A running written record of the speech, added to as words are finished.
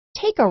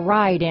Take a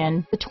ride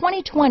in the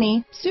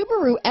 2020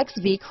 Subaru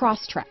XV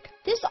Crosstrek.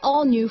 This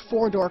all-new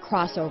four-door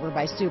crossover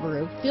by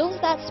Subaru fills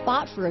that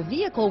spot for a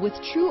vehicle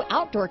with true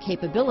outdoor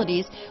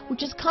capabilities,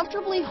 which is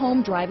comfortably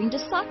home driving to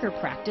soccer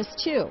practice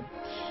too.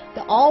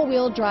 The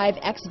all-wheel drive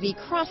XV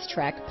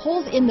Crosstrek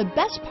pulls in the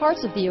best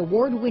parts of the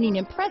award-winning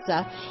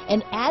Impreza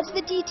and adds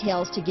the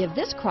details to give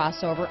this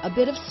crossover a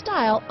bit of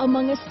style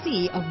among a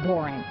sea of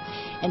boring.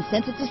 And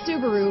since it's a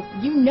Subaru,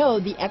 you know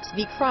the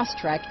XV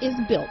Crosstrek is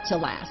built to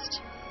last.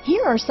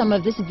 Here are some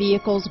of this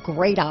vehicle's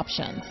great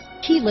options: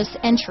 keyless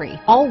entry,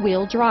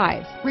 all-wheel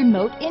drive,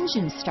 remote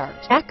engine start,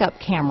 backup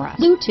camera,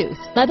 Bluetooth,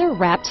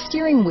 leather-wrapped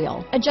steering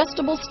wheel,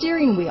 adjustable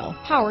steering wheel,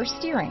 power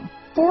steering,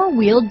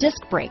 four-wheel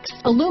disc brakes,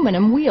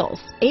 aluminum wheels,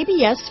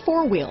 ABS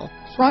four-wheel,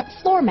 front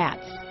floor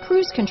mats,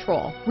 cruise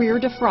control, rear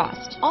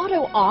defrost,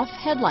 auto-off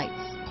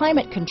headlights,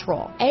 climate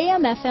control,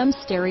 AM/FM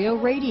stereo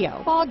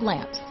radio, fog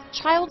lamps,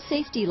 child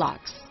safety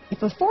locks. If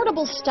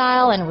affordable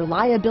style and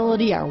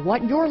reliability are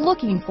what you're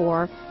looking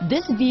for,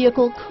 this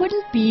vehicle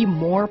couldn't be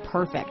more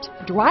perfect.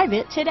 Drive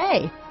it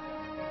today.